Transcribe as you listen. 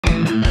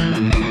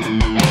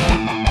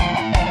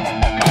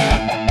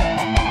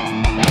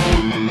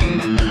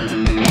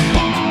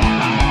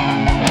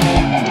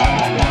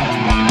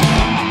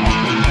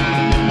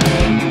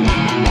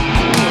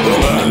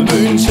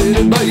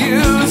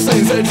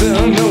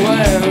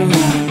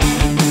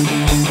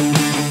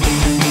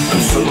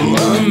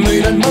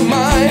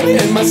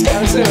in my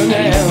scars and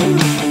down.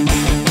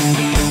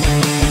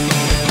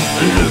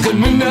 Look at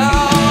me now.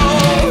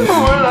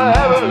 Will I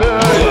ever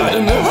learn? I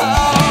don't know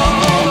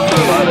how,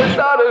 but I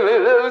suddenly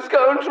lose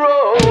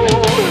control.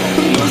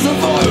 There's a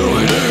fire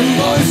within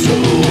my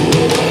soul.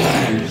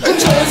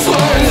 Just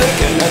one look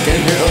and I can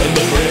hear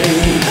the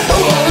rain.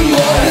 One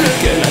more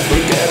look and I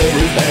forget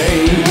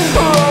everything.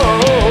 Oh,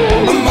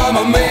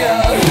 Mamma Mia,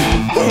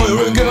 here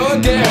we go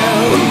again.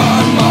 My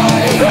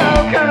mind, how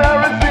can I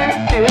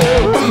resist you?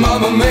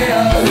 Mamma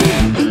Mia,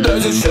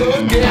 does it show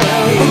again?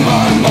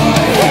 My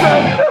mind,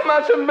 that's so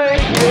much to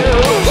make you.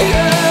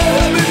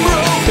 Yeah, I've been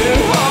broken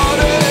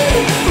hearted,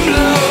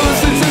 blue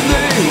since the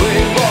day we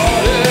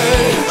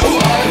parted.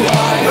 Why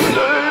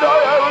did I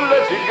ever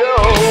let you go?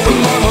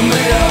 Mamma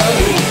Mia,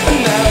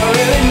 now I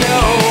really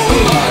know.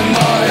 My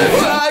mind,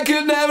 I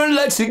could never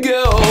let you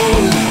go.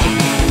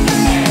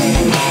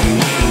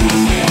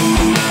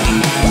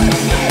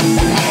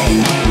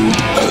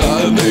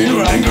 I've been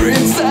angry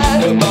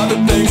inside about the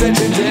things that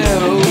you do.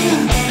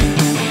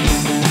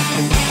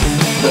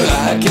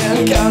 I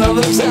can't count all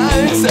the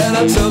times that I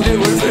told you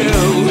we're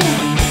through.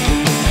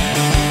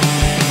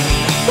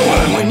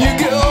 When you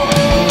go,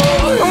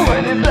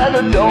 when you shut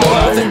the door,